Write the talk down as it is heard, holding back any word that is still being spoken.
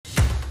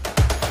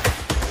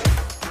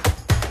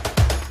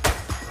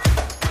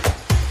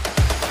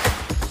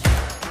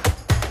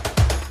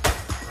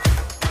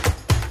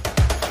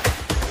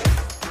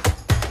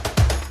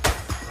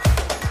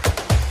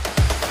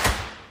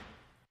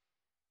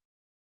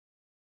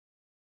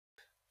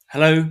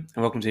Hello and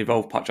welcome to the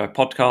Evolve Pipedrive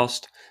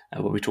podcast,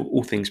 where we talk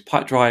all things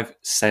Pipedrive,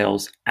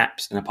 sales,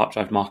 apps, and the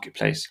Pipedrive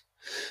marketplace.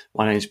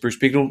 My name is Bruce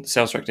Bignell,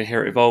 Sales Director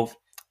here at Evolve,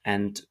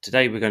 and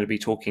today we're going to be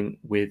talking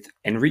with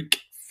Enryck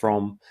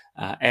from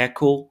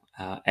Aircall.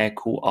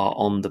 Aircall are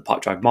on the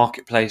Pipedrive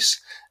marketplace,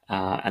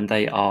 and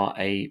they are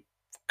a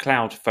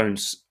cloud phone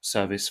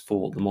service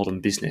for the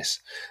modern business.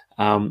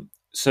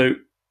 So,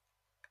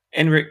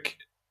 Enryck,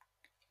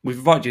 we've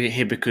invited you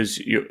here because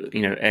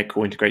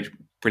Aircall integrates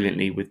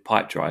brilliantly with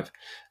Pipedrive.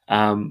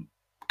 Can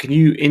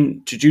you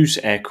introduce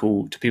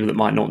Aircall to people that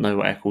might not know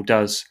what Aircall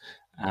does,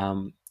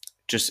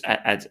 just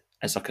as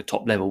like a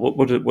top level?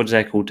 What does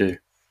Aircall do?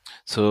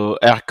 So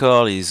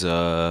Aircall is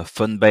a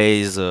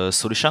phone-based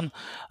solution.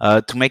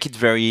 To make it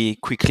very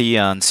quickly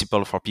and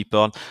simple for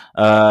people,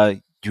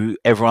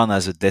 everyone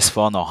has a desk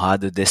phone or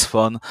had a desk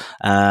phone,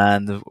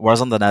 and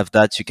rather than have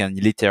that, you can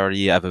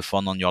literally have a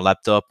phone on your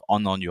laptop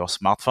on your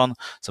smartphone,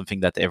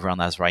 something that everyone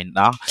has right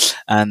now.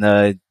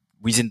 And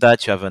within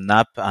that, you have an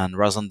app, and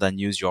rather than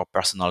use your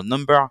personal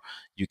number,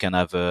 you can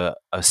have a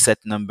set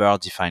number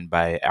defined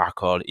by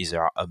Aircall,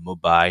 either a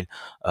mobile,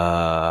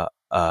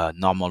 a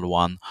normal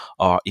one,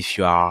 or if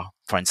you are,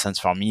 for instance,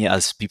 for me,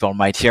 as people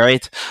might hear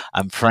it,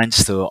 I'm French,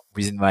 so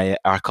within my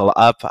Aircall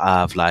app, I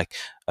have like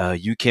a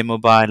UK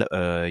mobile,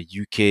 a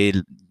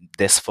UK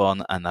desk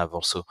phone, and I have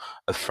also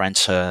a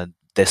French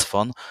desk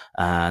phone.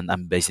 And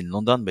I'm based in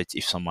London, but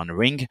if someone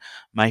ring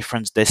my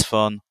French desk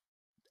phone,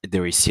 they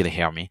will still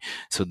hear me.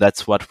 So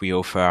that's what we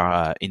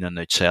offer in a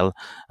nutshell.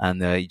 And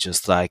it's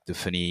just like the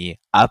funny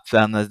app.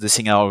 And the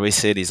thing I always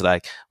said is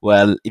like,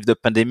 well, if the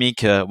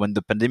pandemic, when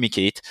the pandemic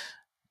hit,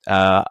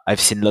 I've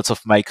seen lots of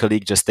my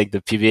colleagues just take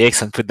the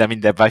PBX and put them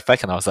in their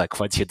backpack, and I was like,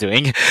 "What you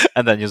doing?"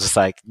 And then you're just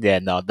like, "Yeah,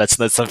 no, that's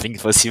not something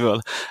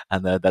possible."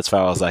 And that's why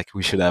I was like,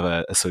 "We should have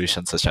a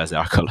solution such as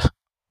Aircall."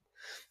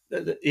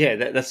 Yeah,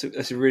 that's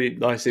a really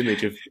nice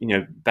image of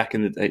back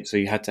in the day. So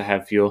you had to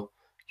have your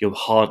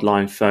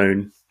hardline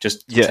phone,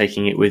 just Yeah,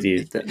 taking it with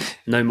you,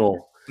 no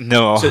more.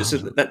 no. So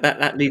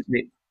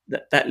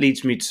that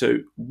leads me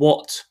to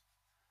what.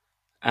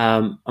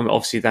 I mean,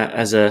 obviously, that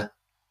as a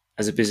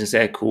business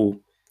Aircall,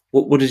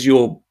 what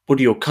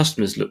do your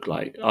customers look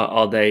like?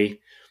 Are they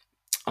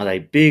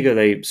big? Are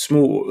they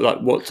small?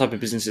 Like, what type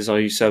of businesses are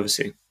you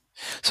servicing?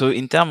 So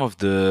in terms of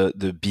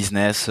the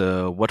business,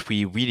 what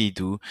we really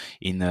do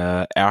in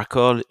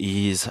Aircall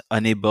is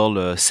enable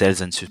a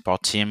sales and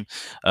support team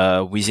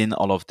within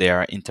all of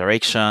their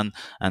interaction,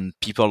 and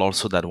people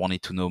also that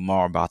wanted to know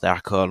more about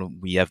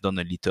Aircall. We have done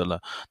a little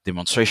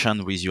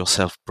demonstration with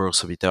yourself,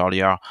 Bruce, a bit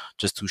earlier,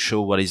 just to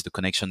show what is the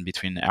connection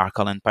between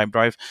Aircall and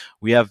Pipedrive.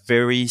 We have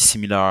very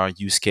similar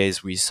use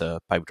case with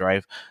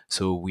Pipedrive.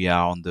 So we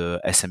are on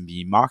the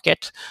SMB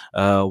market.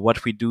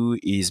 What we do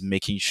is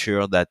making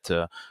sure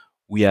that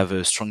we have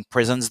a strong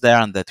presence there,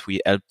 and that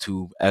we help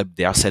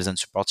their sales and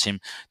support team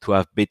to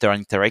have better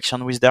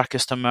interaction with their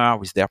customer,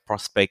 with their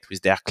prospect,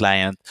 with their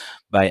client,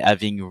 by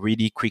having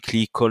really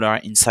quickly caller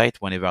insight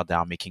whenever they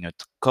are making a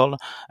call,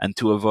 and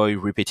to avoid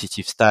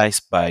repetitive tasks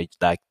by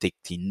like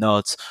taking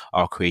notes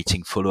or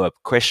creating follow-up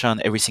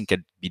question. Everything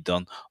can be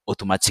done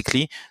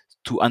automatically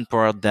to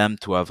empower them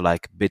to have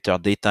like better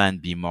data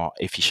and be more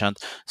efficient.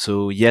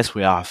 So yes,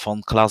 we are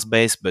phone class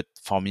based, but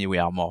for me, we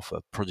are more of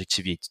a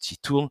productivity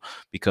tool,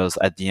 because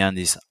at the end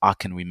is how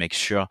can we make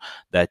sure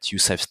that you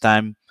save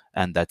time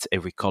and that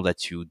every call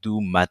that you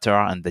do matter,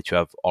 and that you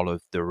have all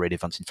of the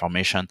relevant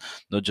information,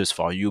 not just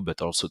for you,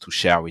 but also to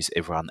share with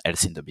everyone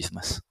else in the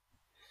business.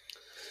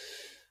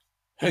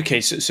 Okay,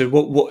 so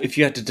what if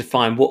you had to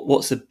define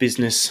what's the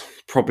business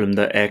problem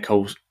that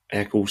Aircall's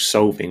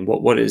solving?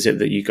 What is it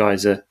that you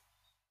guys are?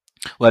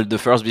 Well, the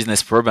first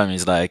business problem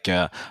is like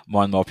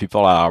more and more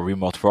people are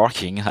remote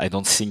working. I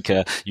don't think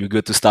you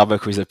go to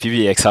Starbucks with a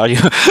PBX, are you?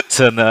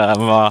 So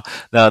no,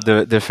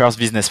 the first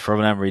business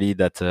problem really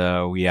that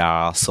we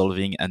are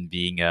solving and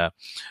being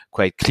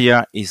quite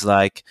clear is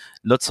like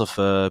lots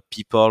of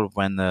people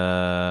when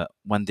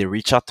they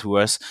reach out to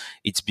us,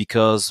 it's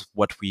because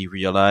what we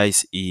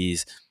realize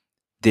is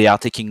they are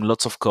taking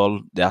lots of call,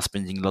 they are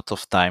spending lots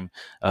of time.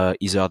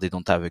 Either they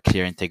don't have a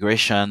clear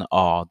integration,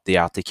 or they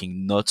are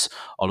taking notes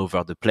all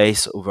over the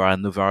place over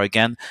and over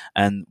again.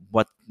 And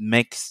what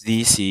makes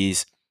this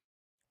is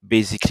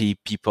basically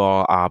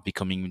people are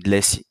becoming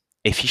less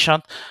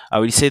efficient. I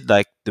will say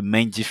like the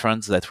main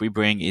difference that we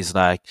bring is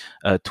like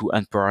to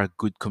empower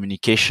good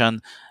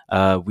communication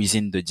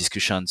within the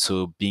discussion.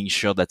 So being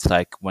sure that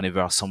like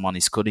whenever someone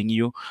is calling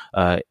you,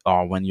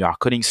 or when you are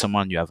calling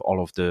someone, you have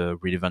all of the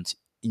relevant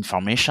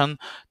information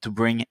to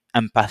bring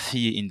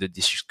empathy in the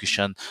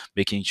discussion,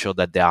 making sure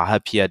that they are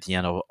happy at the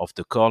end of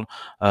the call.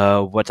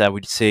 What I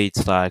would say,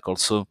 it's like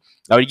also,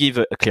 I will give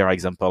a clear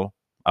example.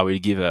 I will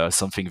give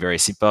something very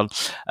simple.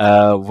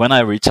 When I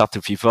reach out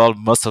to people,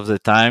 most of the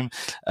time,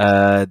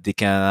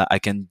 I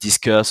can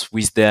discuss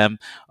with them,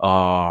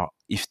 or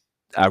if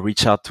I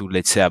reach out to,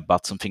 let's say,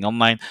 about something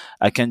online,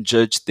 I can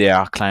judge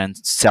their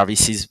client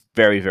services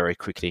very, very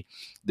quickly.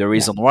 The Yeah.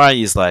 reason why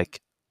is like,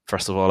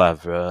 first of all, I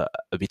have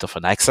a bit of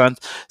an accent.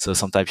 So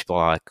sometimes people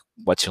are like,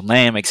 what's your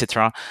name,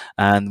 etc.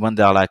 And when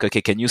they're like,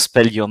 okay, can you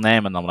spell your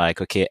name? And I'm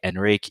like, okay,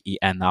 Enryck,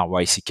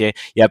 Enryck.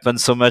 It happened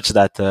so much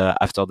that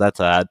after that,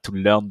 I had to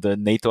learn the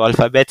NATO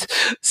alphabet.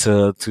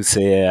 So to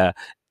say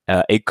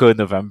Echo,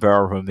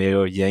 November,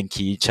 Romeo,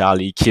 Yankee,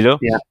 Charlie, Kilo.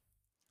 Yeah.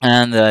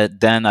 And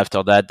then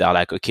after that, they're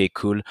like, okay,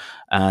 cool.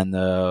 And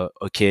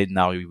okay,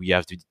 now we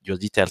have your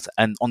details.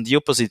 And on the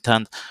opposite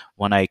hand,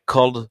 when I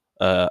called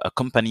a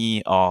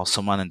company or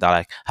someone and they're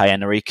like, hi,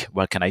 Enric,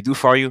 what can I do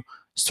for you?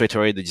 Straight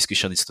away, the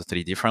discussion is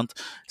totally different.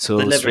 So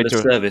The level straight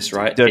of away, service,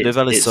 right? the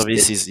level of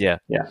service is, yeah.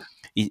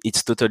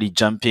 it's totally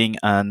jumping.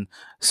 And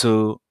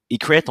so it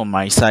creates on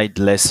my side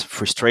less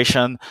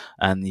frustration,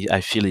 and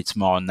I feel it's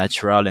more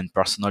natural and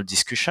personal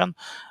discussion.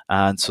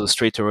 And so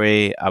straight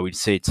away, I will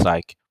say it's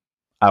like,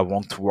 I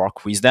want to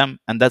work with them,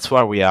 and that's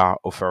what we are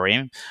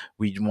offering.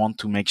 We want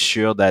to make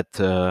sure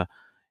that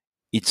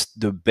it's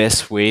the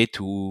best way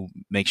to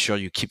make sure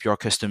you keep your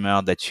customer,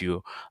 that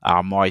you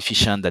are more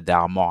efficient, that they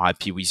are more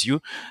happy with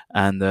you.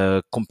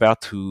 And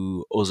compared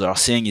to other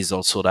things, is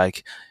also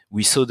like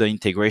we saw the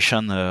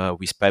integration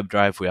with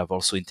Pipedrive. We have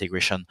also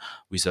integration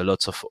with a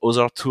lot of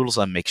other tools,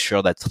 and make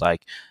sure that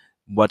like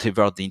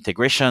whatever the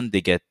integration,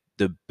 they get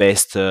the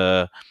best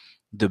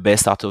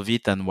out of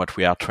it. And what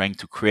we are trying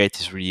to create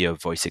is really a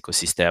voice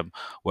ecosystem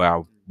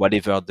where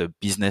whatever the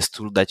business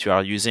tool that you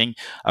are using,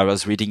 I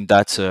was reading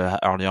that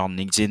earlier on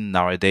LinkedIn.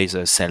 Nowadays,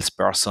 a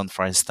salesperson,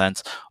 for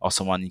instance, or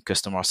someone in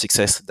customer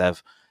success, they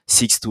have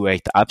 6 to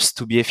 8 apps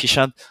to be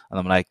efficient. And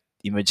I'm like,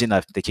 imagine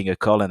I'm taking a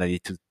call and I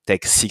need to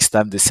take 6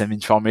 times the same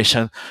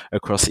information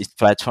across each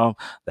platform.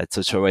 That's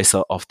such a waste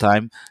of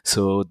time.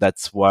 So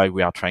that's why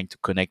we are trying to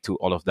connect to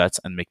all of that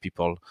and make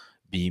people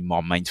be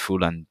more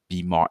mindful and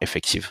be more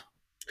effective.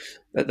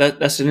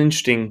 That's an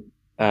interesting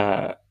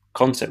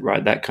concept,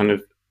 right? That kind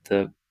of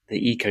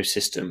the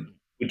ecosystem.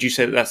 Would you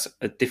say that that's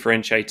a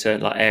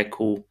differentiator, like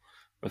Aircall,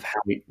 of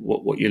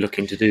what you're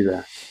looking to do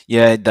there?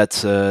 Yeah,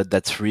 that's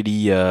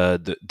really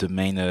the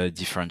main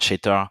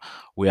differentiator.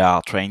 We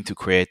are trying to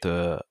create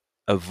a,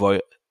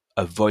 vo-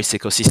 a voice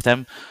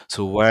ecosystem.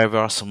 So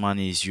wherever someone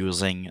is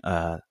using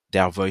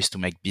their voice to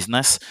make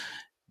business,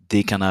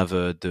 they can have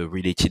the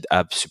related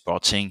app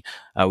supporting.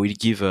 I will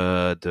give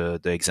the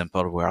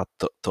example we are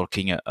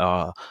talking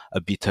a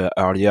bit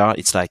earlier.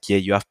 It's like, yeah,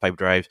 you have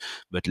Pipedrive,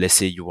 but let's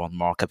say you want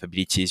more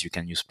capabilities, you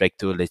can use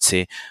Plecto. Let's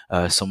say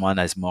someone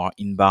has more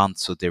inbound,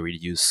 so they will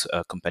use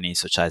companies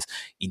such as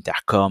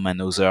Intercom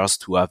and others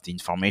to have the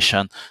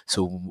information.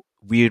 So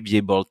we'll be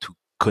able to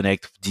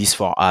connect these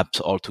 4 apps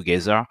all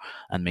together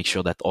and make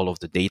sure that all of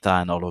the data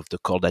and all of the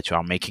call that you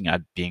are making are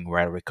being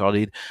well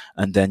recorded.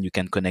 And then you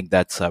can connect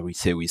that, I would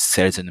say, with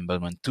sales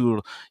enablement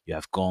tool. You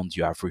have Gond,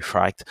 you have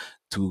Refract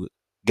to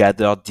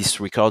gather this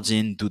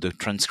recording, do the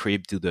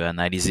transcript, do the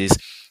analysis,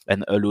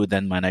 and allow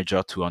then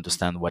manager to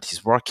understand what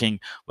is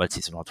working, what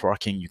is not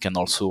working. You can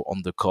also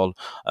on the call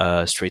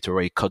straight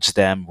away coach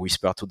them,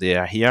 whisper to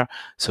their ear.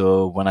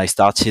 So when I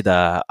started,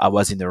 I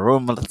was in the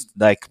room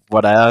like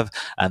what I have,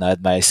 and I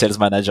had my sales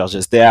manager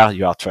just there.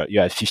 You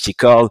have 50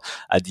 calls.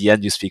 At the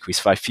end, you speak with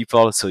 5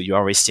 people, so you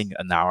are wasting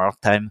an hour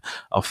time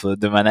of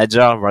the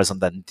manager rather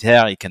than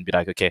there. It can be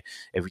like, okay,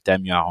 every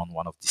time you are on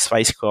one of these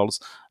 5 calls,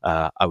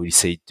 I will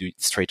say do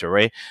it straight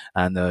away.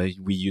 And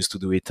we used to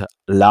do it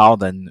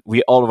loud, and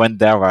we all went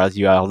there where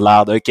you are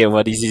loud. Okay,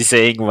 what is he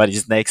saying? What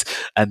is next?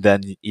 And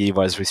then he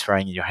was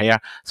whispering in your ear.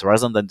 So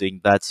rather than doing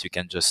that, you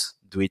can just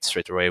do it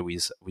straight away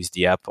with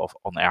the app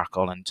on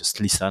Aircall and just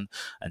listen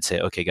and say,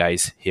 okay,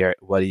 guys, here,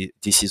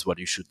 this is what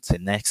you should say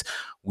next,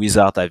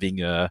 without having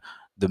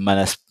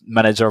the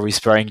manager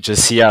whispering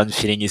just here and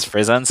feeling his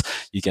presence.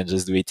 You can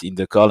just do it in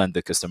the call, and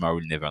the customer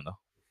will never know.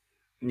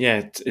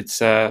 Yeah,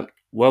 it's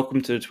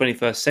welcome to the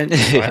 21st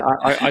century.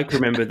 Right? I can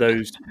remember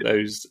those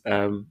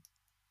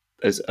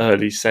as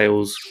early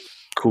sales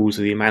calls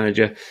with your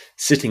manager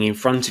sitting in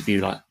front of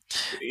you, like,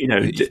 you know,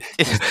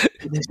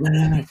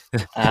 no.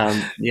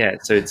 Yeah,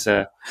 so it's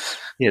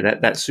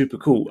that's super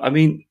cool. I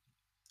mean,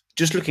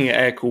 just looking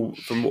at Aircall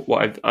from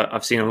what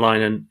I've seen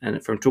online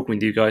and from talking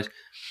with you guys,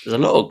 there's a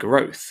lot of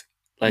growth.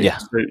 Like, Yeah.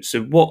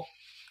 So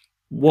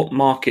what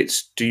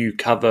markets do you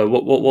cover?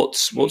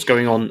 What's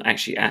going on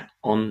actually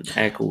on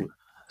Aircall?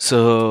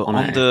 So On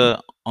on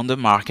Aircall? the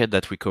market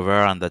that we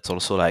cover, and that's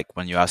also like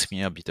when you asked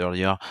me a bit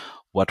earlier,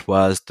 what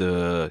was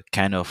the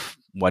kind of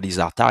what is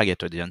our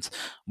target audience?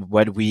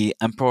 When we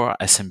empower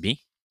SMB,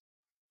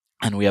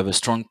 and we have a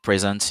strong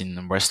presence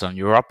in Western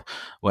Europe.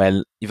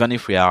 Well, even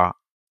if we are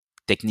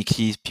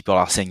technically, people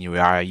are saying we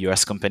are a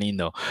US company.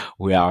 No,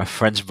 we are a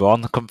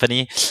French-born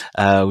company.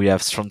 We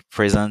have strong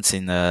presence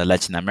in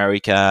Latin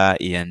America,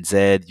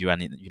 ANZ,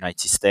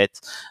 United States,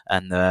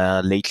 and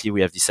lately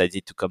we have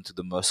decided to come to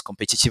the most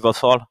competitive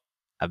of all,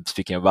 I'm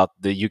speaking about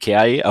the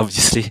UKI,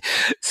 obviously.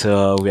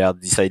 So we are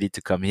decided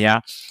to come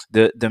here.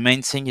 The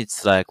main thing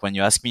is like when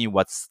you ask me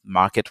what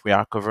market we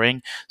are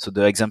covering. So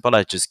the example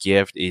I just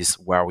gave is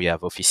where we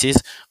have offices,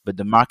 but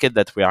the market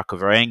that we are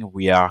covering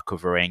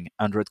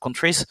 100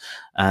 countries,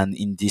 and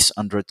in these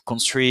 100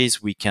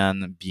 countries, we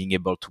can being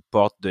able to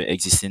port the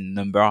existing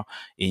number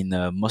in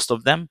most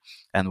of them,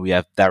 and we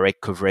have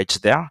direct coverage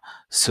there.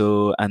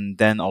 So, and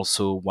then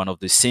also one of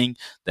the things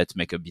that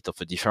make a bit of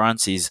a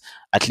difference is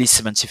at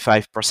least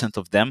 75%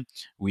 of them,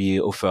 we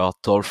offer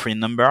toll-free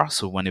number.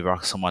 So whenever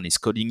someone is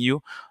calling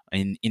you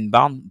in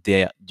inbound,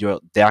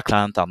 their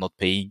client are not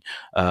paying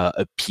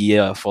a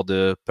fee for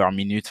the per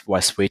minute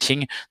was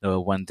waiting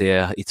when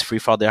it's free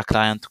for their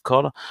client to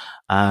call.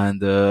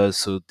 And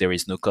so there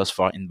is no cost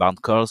for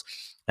inbound calls.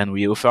 And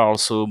we offer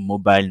also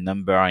mobile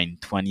number in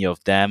 20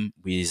 of them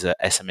with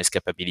SMS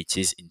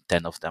capabilities in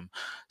 10 of them.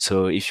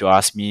 So if you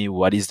ask me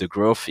what is the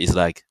growth, is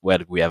like, well,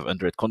 we have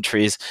 100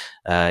 countries.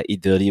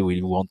 Ideally,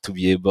 we want to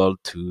be able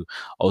to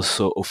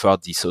also offer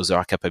these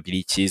other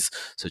capabilities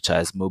such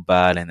as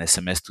mobile and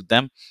SMS to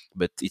them,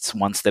 but it's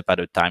one step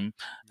at a time.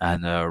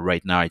 And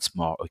right now it's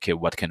more, okay,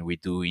 what can we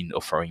do in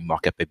offering more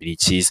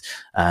capabilities?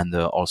 And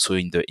also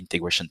in the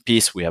integration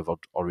piece, we have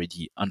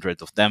already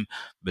 100 of them,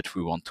 but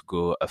we want to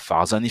go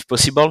 1,000 if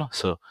possible.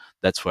 So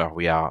that's where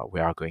we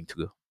are going to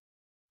go.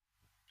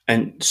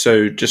 And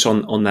so, just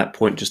on that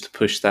point, just to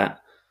push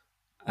that,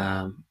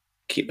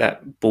 keep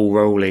that ball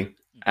rolling.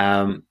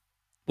 What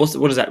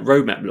does that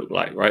roadmap look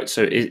like, right?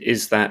 So,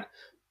 is that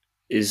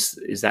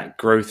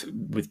growth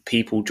with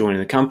people joining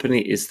the company?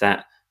 Is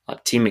that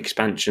like team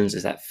expansions?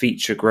 Is that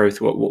feature growth?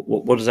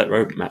 What does that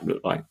roadmap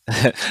look like?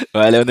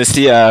 Well,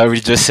 honestly, we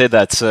just said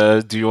that.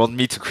 Do you want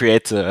me to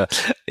create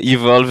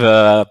evolve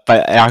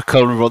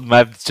Aircall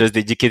roadmap just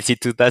dedicated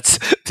to that?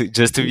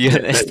 Just to be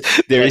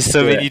honest, there is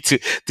so many to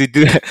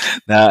do.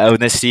 Now,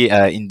 honestly,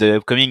 in the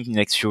upcoming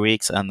next few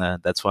weeks, and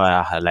that's why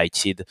I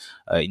highlighted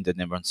in the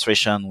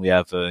demonstration, we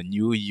have a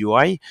new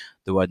UI,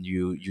 the one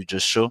you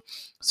just show.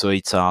 So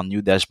it's our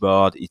new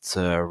dashboard. It's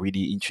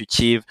really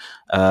intuitive.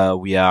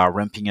 We are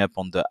ramping up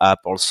on the app.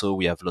 Also,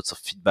 we have lots of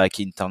feedback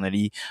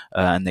internally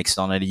and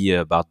externally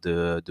about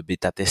the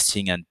beta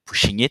testing and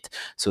pushing it.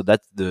 So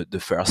that's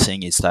the first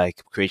thing, is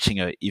like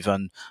creating a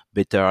even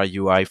better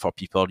UI for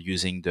people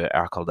using the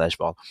Aircall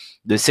dashboard.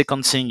 The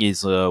second thing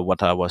is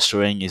what I was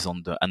showing is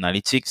on the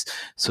analytics.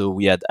 So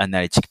we had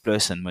Analytics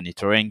Plus and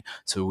monitoring.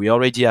 So we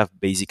already have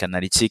basic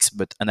analytics,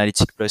 but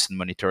Analytics Plus and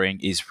monitoring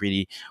is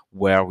really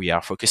where we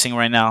are focusing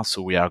right now.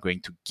 So we are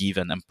going to give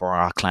and empower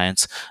our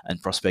clients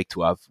and prospect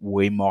to have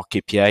way more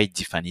KPI,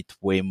 define it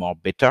way more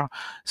better.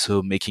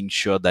 So making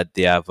sure that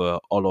they have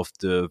all of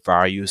the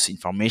various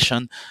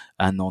information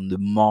and on the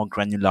more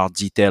granular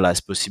detail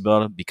as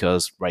possible,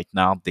 because right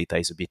now data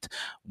is a bit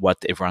what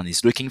everyone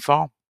is looking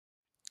for.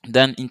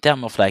 Then in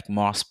terms of like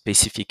more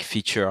specific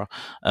feature,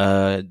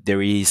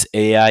 there is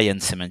AI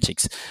and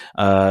semantics.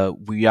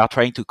 We are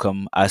trying to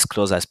come as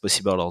close as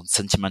possible on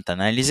sentiment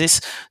analysis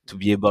to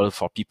be able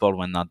for people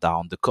when they're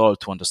on the call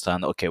to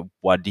understand, okay,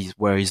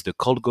 where is the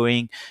call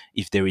going,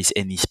 if there is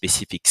any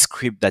specific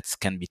script that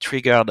can be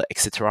triggered,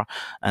 etc.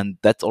 And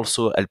that's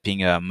also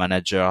helping a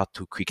manager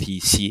to quickly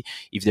see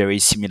if there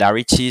is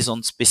similarities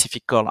on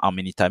specific call, how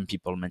many times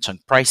people mention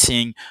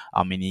pricing,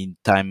 how many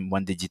times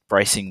when they did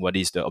pricing, what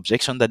is the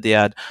objection that they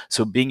had.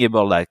 So being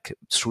able, like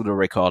through the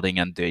recording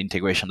and the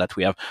integration that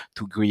we have,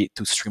 to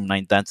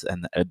streamline that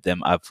and help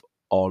them have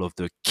all of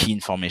the key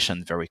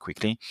information very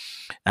quickly.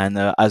 And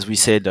as we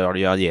said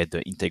earlier,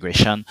 the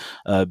integration,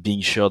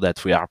 being sure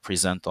that we are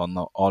present on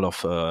all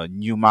of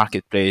new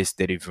marketplace,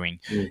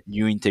 delivering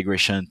new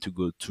integration to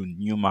go to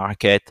new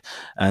market,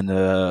 and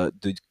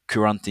the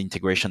current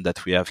integration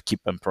that we have,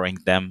 keep empowering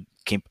them,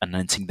 keep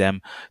enhancing them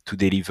to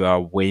deliver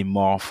way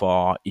more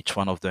for each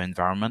one of the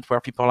environment where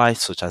people are,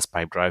 such as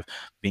Pipedrive,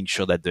 being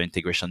sure that the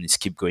integration is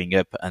keep going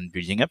up and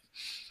building up.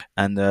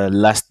 And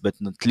last but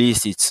not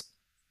least, it's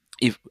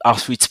if our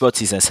sweet spot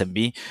is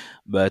SMB,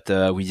 but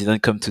we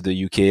didn't come to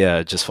the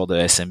UK just for the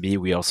SMB.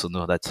 We also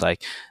know that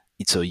like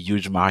it's a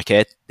huge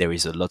market. There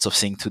is a lot of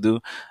things to do.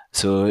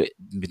 So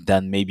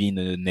then maybe in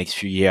the next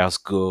few years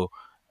go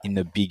in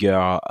a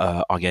bigger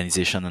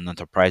organization and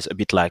enterprise, a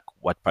bit like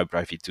what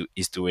Pipedrive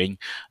is doing.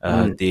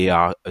 They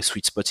are a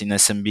sweet spot in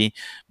SMB,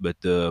 but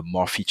the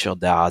more feature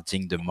they are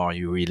adding, the more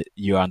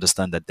you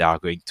understand that they are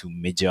going to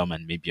medium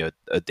and maybe a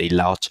day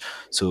large.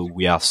 So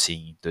we are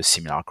seeing the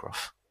similar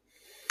growth.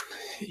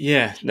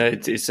 Yeah, no,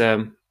 it's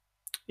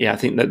yeah, I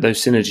think that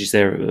those synergies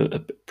there are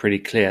pretty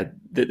clear.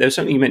 There was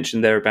something you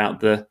mentioned there about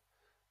the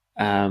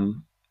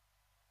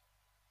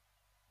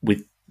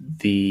with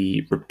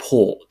the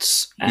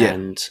reports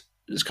and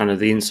it's kind of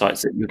the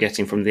insights that you're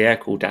getting from the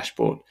Aircall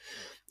dashboard.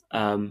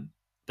 But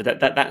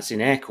that's in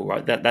Aircall,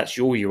 right? That's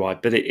your UI,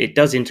 but it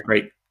does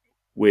integrate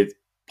with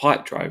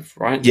Pipedrive,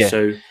 right? Yeah.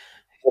 So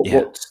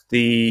what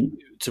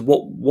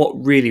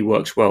really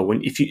works well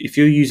if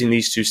you're using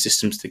these two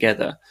systems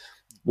together?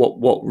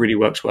 What really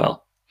works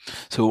well?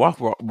 So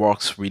what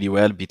works really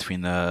well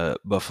between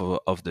both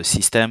of the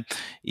system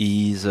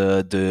is the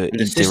And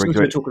the systems we're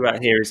integrate. talking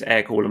about here is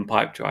Aircall and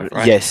Pipedrive,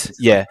 right? Yes,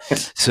 yeah.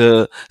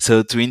 So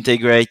to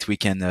integrate, we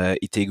can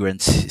integrate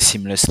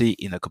seamlessly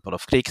in a couple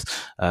of clicks,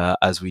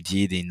 as we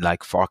did in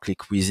like 4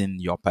 click within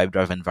your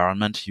Pipedrive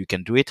environment. You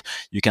can do it.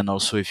 You can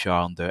also, if you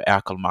are on the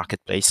Aircall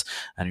marketplace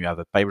and you have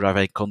a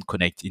Pipedrive account,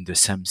 connect in the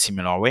same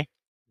similar way.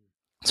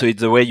 So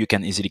it's the way you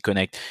can easily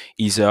connect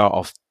either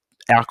of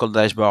Aircall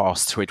dashboard or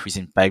straight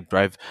within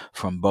Pipedrive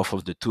from both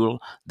of the tool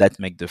that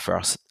make the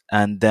first.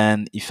 And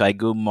then if I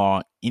go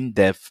more in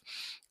depth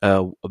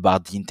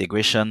about the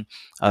integration,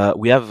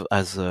 we have,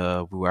 as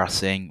we were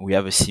saying, we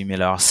have a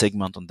similar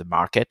segment on the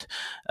market.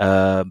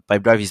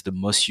 Pipedrive is the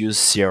most used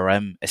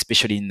CRM,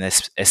 especially in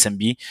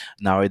SMB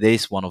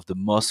nowadays. One of the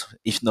most,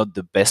 if not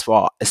the best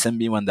for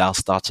SMB when they are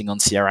starting on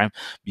CRM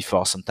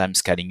before sometimes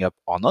scaling up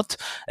or not,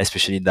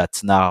 especially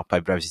that now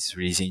Pipedrive is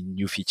releasing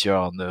new feature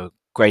on a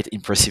quite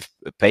impressive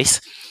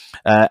pace.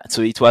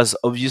 So it was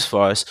obvious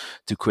for us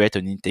to create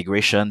an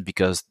integration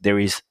because there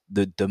is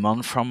the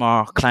demand from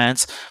our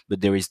clients, but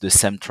there is the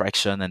same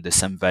traction and the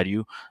same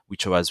value,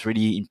 which was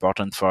really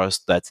important for us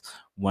that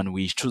when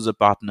we choose a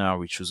partner,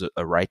 we choose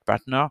a right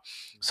partner.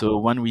 So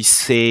when we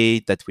say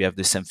that we have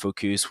the same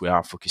focus, we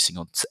are focusing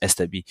on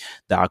STB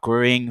that are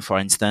growing, for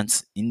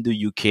instance, in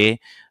the UK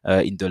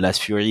in the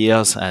last few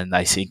years. And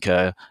I think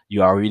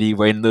you are really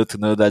well known to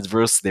know that,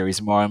 Bruce. There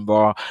is more and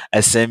more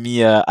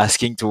SME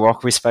asking to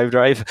work with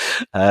Pipedrive.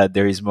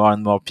 There is more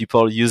and more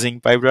people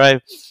using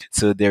Pipedrive.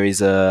 So there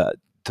is a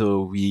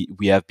so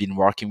we have been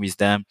working with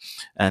them,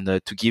 and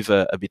to give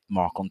a bit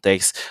more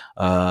context,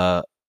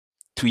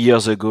 2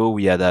 years ago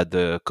we had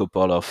a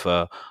couple of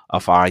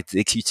our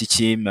executive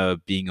team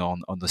being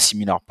on a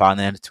similar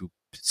panel to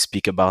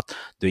speak about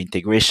the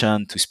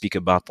integration, to speak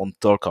about on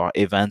talk or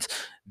events,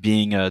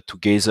 being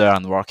together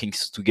and working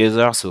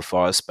together. So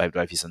for us,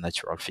 Pipedrive is a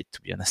natural fit,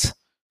 to be honest.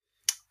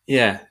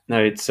 Yeah,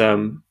 no, it's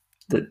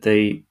that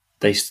they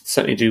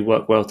certainly do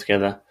work well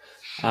together.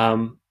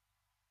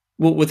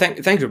 Well, thank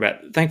you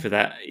for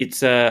that.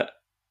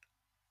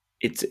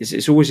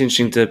 It's always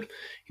interesting to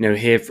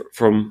hear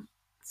from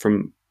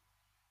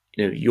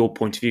your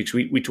point of view, because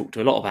we talk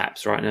to a lot of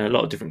apps, right, and a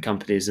lot of different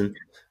companies, and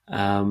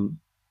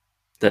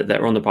that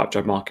are on the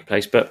Pipedrive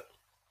marketplace. But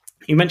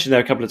you mentioned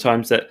there a couple of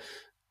times that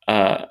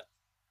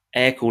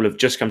Aircall have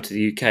just come to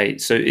the UK.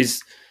 So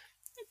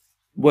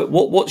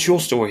what's your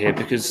story here?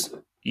 Because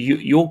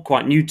you're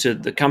quite new to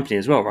the company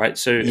as well, right?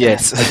 So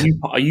Yes.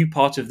 are you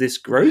part of this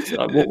growth?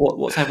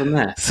 What's happened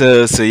there?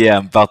 So yeah,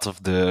 I'm part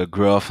of the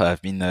growth.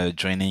 I've been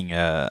joining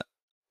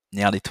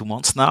nearly 2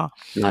 months now.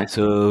 Nice.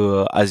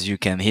 So as you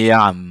can hear,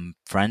 I'm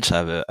French. I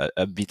have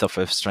a bit of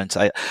a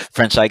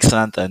French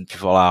accent, and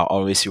people are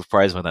always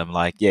surprised when I'm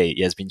like, "Yeah,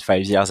 it has been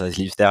 5 years I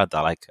lived there."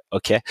 They're like,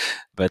 "Okay,"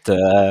 but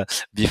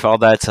before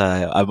that,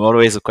 I'm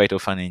always quite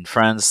often in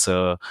France.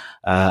 So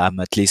I'm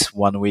at least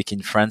 1 week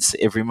in France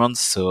every month.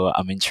 So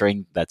I'm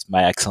ensuring that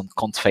my accent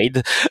can't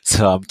fade.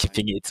 So I'm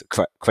keeping it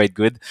quite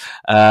good.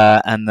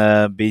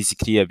 And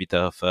basically a bit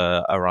of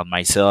around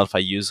myself.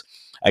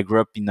 I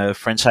grew up in a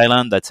French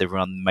island that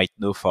everyone might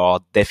know for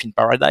Death in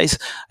Paradise.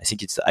 I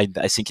think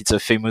it's a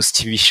famous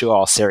TV show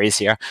or series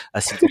here. I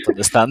still don't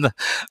understand.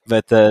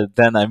 But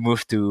then I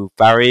moved to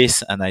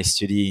Paris and I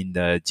study in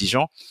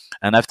Dijon.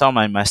 And after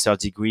my master's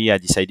degree, I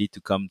decided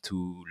to come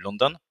to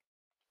London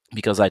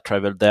because I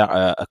traveled there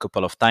a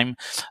couple of times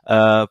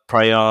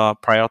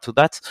prior to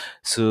that.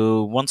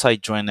 So once I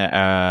joined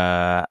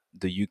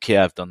the UK,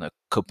 I've done a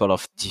couple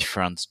of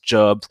different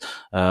jobs.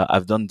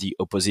 I've done the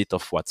opposite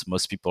of what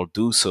most people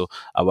do. So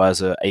I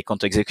was a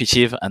account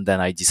executive, and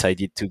then I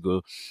decided to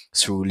go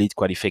through lead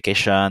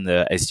qualification,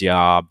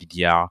 SDR,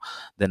 BDR.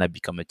 Then I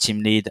become a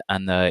team lead,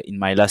 and in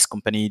my last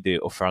company, they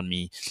offered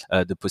me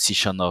the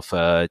position of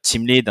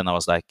team lead, and I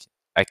was like,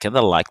 I kind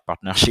of like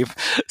partnership.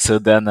 So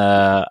then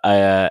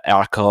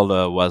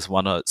Aircall was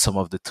some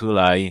of the tool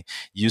I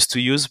used to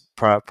use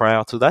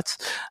prior to that.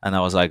 And I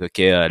was like,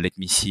 okay, let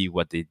me see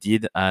what they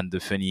did. And the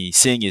funny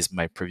thing is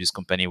my previous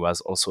company was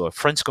also a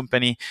French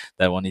company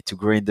that wanted to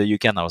grow in the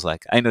UK. And I was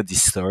like, I know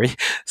this story.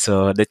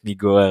 So let me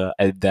go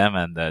help them.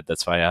 And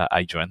that's why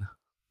I joined.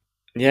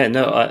 Yeah,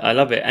 no, I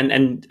love it,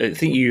 and I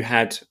think you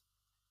had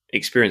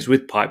experience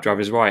with Pipedrive,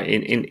 is right,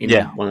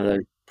 Yeah. in one of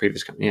those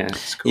previous companies. Yeah,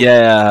 it's cool.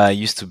 Yeah, I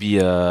used to be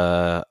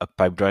a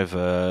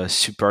Pipedrive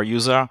super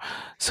user,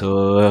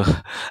 so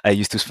I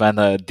used to spend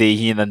a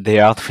day in and day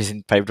out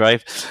within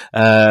Pipedrive.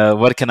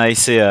 What can I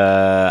say?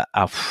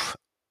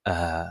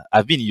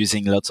 I've been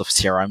using lots of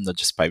CRM, not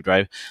just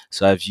Pipedrive.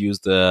 So I've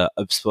used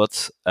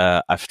HubSpot.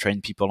 I've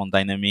trained people on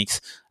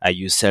Dynamics. I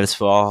use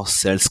Salesforce,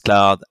 Sales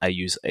Cloud. I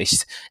use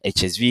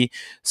HSV.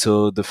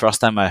 So the first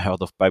time I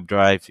heard of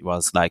Pipedrive, it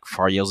was like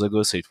 4 years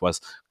ago. So it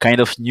was kind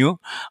of new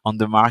on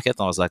the market.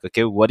 I was like,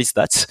 okay, what is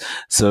that?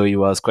 So it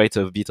was quite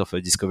a bit of a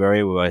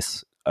discovery. It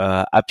was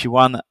happy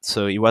one.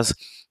 So it was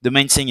the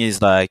main thing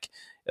is like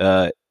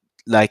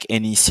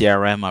any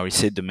CRM, I would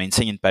say the main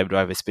thing in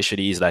Pipedrive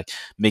especially is like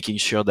making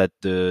sure that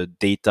the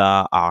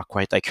data are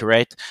quite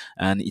accurate,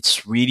 and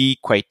it's really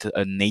quite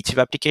a native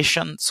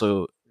application.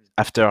 So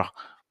after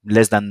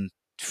less than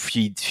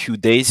few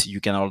days, you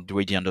can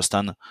already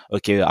understand,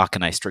 okay, how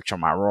can I structure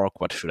my work?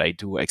 What should I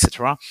do,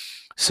 etc.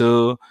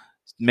 So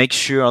make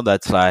sure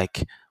that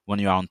like when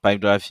you are on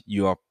Pipedrive,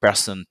 your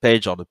person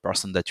page or the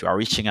person that you are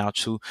reaching out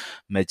to,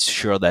 make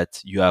sure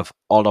that you have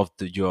all of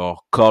your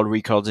call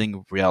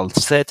recording real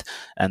set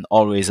and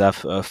always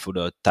have a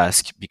follow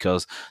task,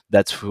 because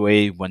that's the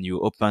way when you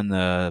open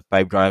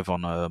Pipedrive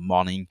on a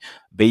morning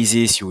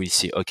basis, you will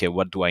see, okay,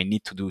 what do I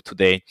need to do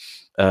today?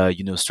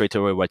 You know straight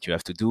away what you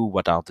have to do,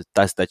 what are the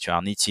tasks that you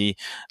are needing,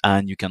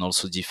 and you can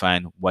also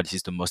define what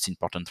is the most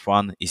important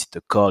one. Is it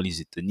a call? Is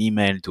it an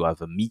email? To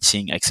have a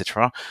meeting,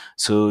 etc.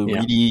 So Yeah.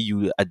 really,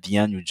 you at the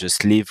end you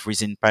just live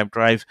within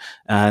Pipedrive.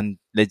 And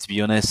let's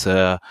be honest,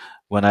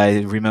 when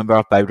I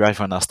remember Pipedrive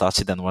when I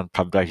started and when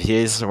Pipedrive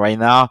is right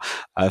now,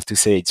 I have to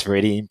say it's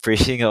really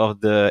impressive of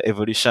the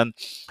evolution.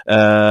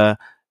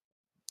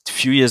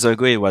 Few years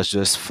ago, it was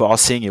just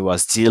forcing, it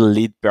was still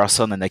lead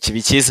person and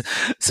activities.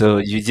 So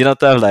you did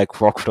not have like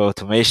workflow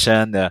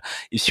automation.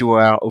 If you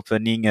were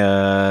opening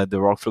the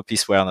workflow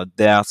piece were not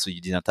there, so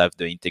you didn't have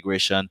the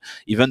integration.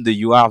 Even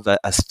the UR that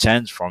has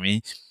changed for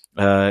me.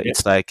 Yeah.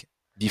 It's like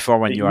before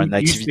when you are in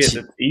It used to be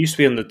activity, it used to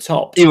be on the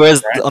top, it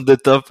was right? on the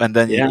top, and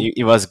then Yeah.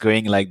 it was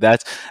going like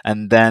that.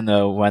 And then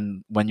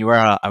when you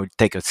are, I would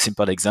take a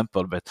simple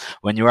example, but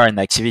when you are in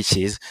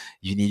activities,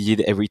 you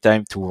needed every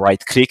time to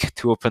right click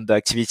to open the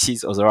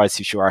activities. Otherwise,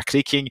 if you are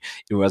clicking,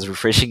 it was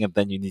refreshing, and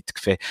then you need to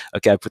say,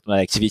 okay, I put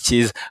my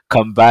activities,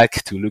 come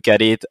back to look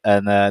at it.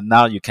 And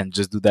now you can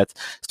just do that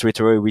straight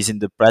away within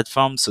the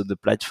platform. So the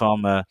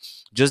platform,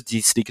 just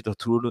this little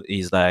tool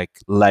is like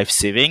life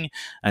saving,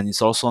 and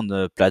it's also on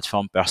the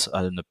platform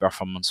on the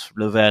performance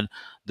level.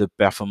 The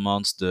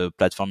performance, the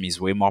platform is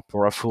way more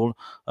powerful.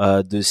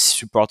 The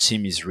support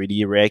team is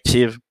really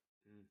reactive,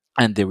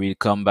 and they will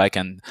come back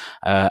and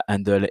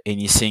handle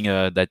anything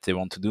that they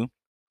want to do.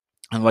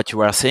 And what you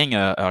were saying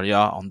earlier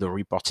on the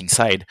reporting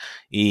side,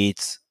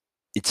 it's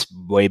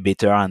way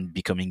better and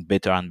becoming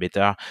better and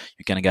better.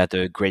 You can get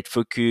a great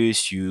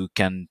focus. You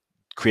can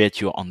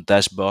create your own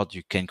dashboard.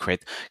 You can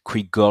create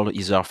quick goal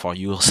either for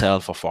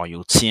yourself or for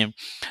your team.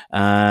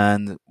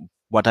 And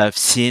what I've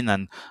seen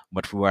and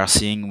what we were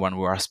seeing when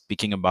we were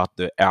speaking about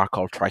the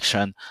Aircall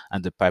traction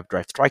and the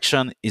Pipedrive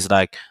traction is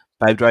like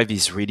Pipedrive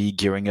is really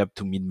gearing up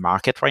to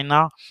mid-market right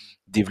now,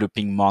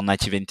 developing more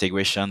native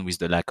integration with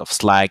the like of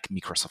Slack,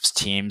 Microsoft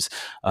Teams,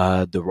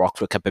 the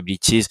workflow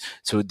capabilities.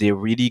 So they're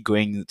really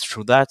going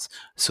through that.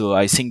 So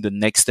I think the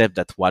next step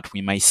that what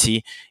we might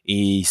see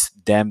is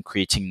them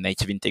creating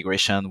native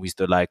integration with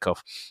the like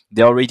of,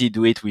 they already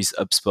do it with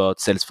HubSpot,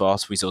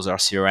 Salesforce, with other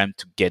CRM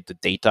to get the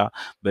data,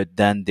 but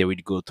then they will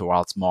go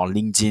towards more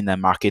LinkedIn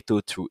and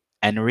Marketo to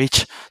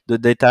enrich the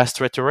data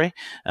straight away.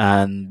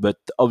 And but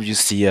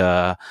obviously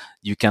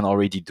you can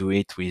already do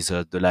it with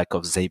the like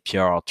of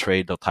Zapier or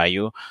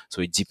Trade.io.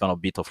 So it depends a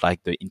bit of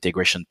like the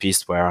integration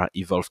piece where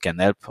Evolve can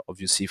help,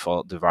 obviously,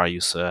 for the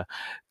various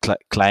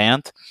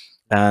client.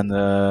 And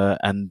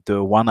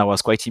the one I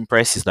was quite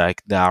impressed is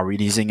like they are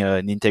releasing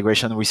an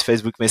integration with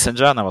Facebook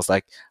Messenger, and I was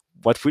like,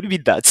 what will be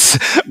that?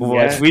 What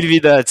Yeah. will be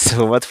that?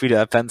 So what will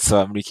happen?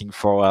 So I'm looking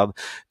forward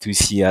to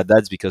see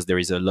that, because there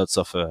is a lots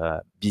of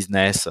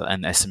business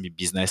and SME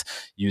business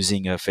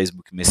using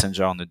Facebook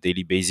Messenger on a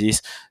daily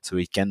basis. So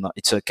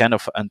it's a kind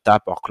of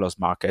untapped or closed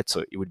market.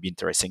 So it would be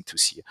interesting to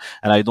see.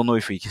 And I don't know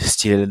if we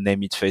still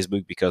name it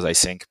Facebook, because I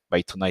think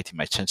by tonight it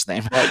might change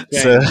name. Right,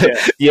 So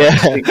James. Yeah. I yeah.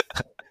 think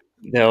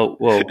they'll.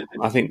 Well,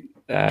 I think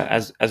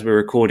as we're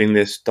recording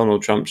this,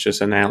 Donald Trump's just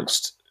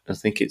announced. I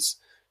think it's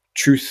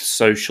Truth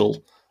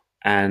Social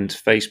and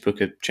Facebook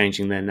are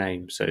changing their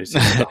name. So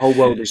the whole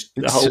world is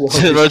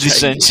The world is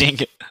changing.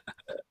 changing.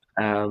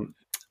 Um,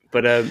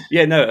 but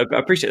yeah, no, I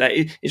appreciate that.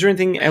 Is there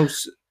anything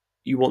else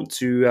you want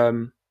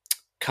to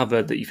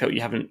cover that you felt you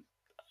haven't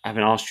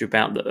asked you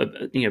about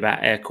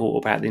about Aircall or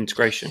about the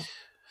integration?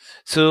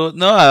 So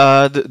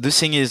no, the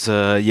thing is,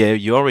 yeah,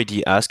 you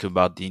already asked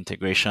about the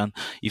integration.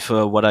 If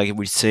what I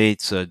will say,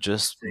 it's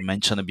just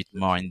mention a bit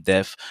more in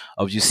depth.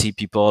 Obviously,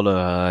 people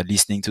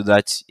listening to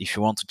that, if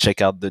you want to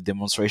check out the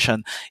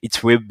demonstration,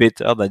 it's way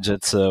better than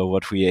just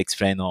what we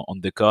explained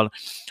on the call.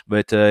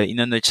 But in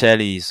a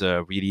nutshell, is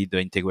really the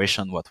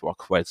integration what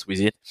works well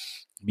with it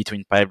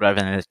between Pipedrive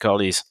and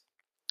Aircall is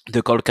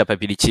the call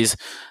capabilities,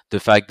 the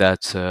fact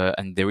that,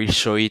 and they will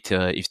show it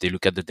if they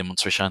look at the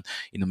demonstration,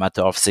 in a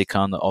matter of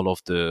seconds, all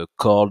of the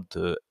call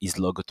is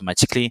logged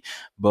automatically,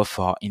 both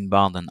for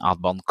inbound and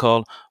outbound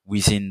call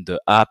within the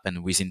app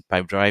and within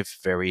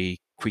Pipedrive very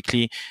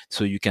quickly.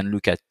 So you can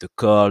look at the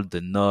call,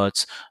 the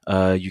notes,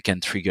 you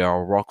can trigger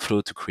a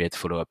workflow to create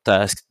follow-up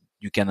tasks.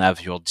 You can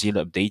have your deal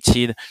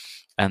updated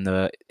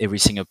and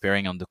everything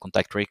appearing on the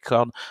contact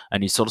record.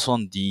 And it's also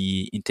on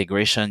the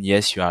integration.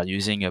 Yes, you are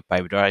using a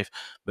Pipedrive,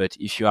 but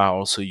if you are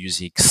also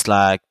using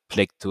Slack,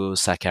 Plecto,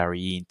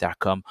 Sakari,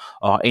 Intercom,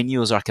 or any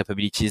other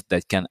capabilities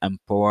that can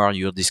empower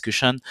your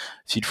discussion,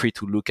 feel free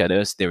to look at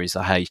us. There is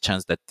a high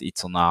chance that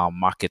it's on our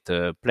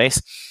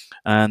marketplace.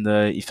 And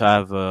if I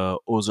have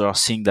other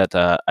thing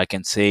that I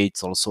can say,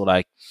 it's also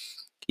like,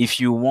 if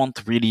you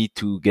want really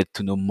to get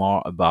to know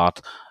more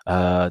about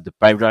the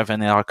Pipedrive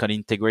and Aircall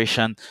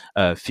integration,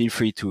 feel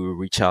free to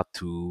reach out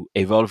to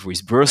Evolve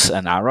with Bruce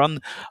and Aaron.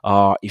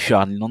 Or if you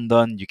are in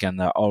London, you can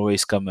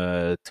always come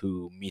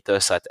to meet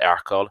us at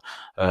Aircall.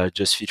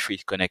 Just feel free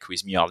to connect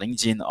with me or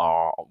LinkedIn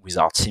or with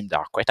our team. They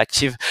are quite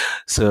active.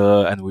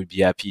 So, and we'll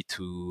be happy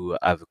to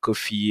have a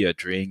coffee,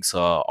 drinks,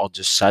 or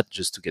just chat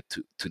just to get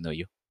to know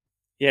you.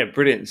 Yeah,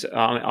 brilliant. So,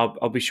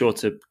 I'll be sure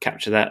to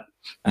capture that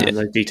Yeah.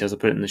 those details. I'll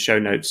put it in the show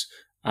notes.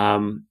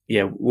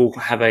 Yeah, we'll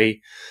have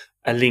a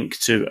link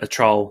to a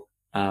trial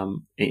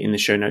in the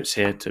show notes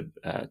here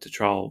to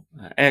trial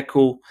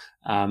Aircall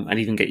and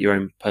even get your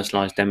own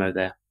personalized demo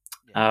there.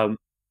 Well,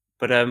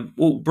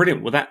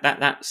 brilliant. Well,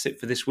 that's it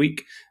for this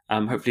week.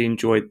 Hopefully, you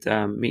enjoyed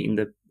meeting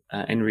the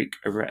Enryck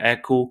over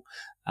at Aircall.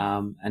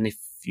 And if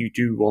you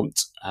do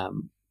want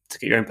to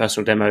get your own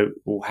personal demo,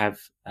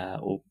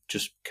 or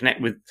just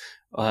connect with.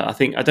 I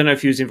don't know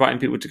if he was inviting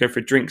people to go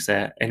for drinks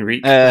there,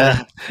 Enryck.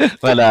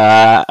 Well,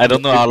 I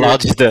don't know how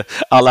large is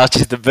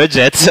the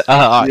budget. If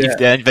Yeah.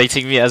 they're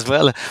inviting me as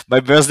well. My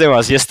birthday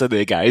was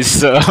yesterday, guys.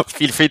 So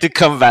feel free to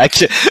come back.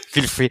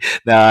 Feel free.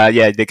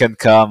 Yeah, they can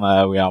come.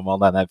 We are more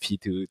than happy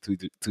to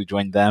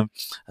join them.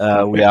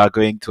 We are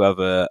going to have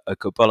a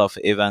couple of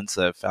events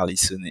fairly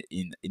soon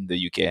in the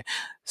UK.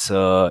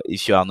 So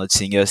if you are not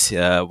seeing us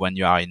when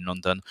you are in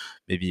London,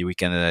 maybe we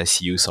can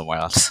see you somewhere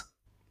else.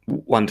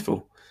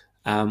 Wonderful.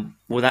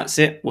 Well, that's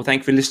it. Well,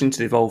 thank you for listening to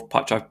the Evolve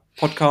Pipedrive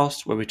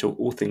podcast, where we talk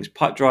all things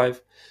Pipedrive,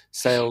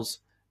 sales,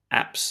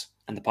 apps,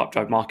 and the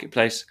Pipedrive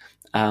marketplace.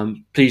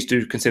 Please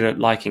do consider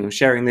liking and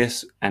sharing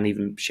this, and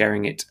even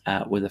sharing it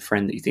with a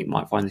friend that you think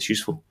might find this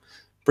useful.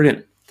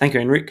 Brilliant. Thank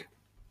you, Enryck.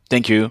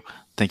 Thank you.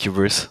 Thank you,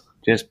 Bruce.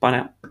 Cheers. Bye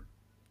now.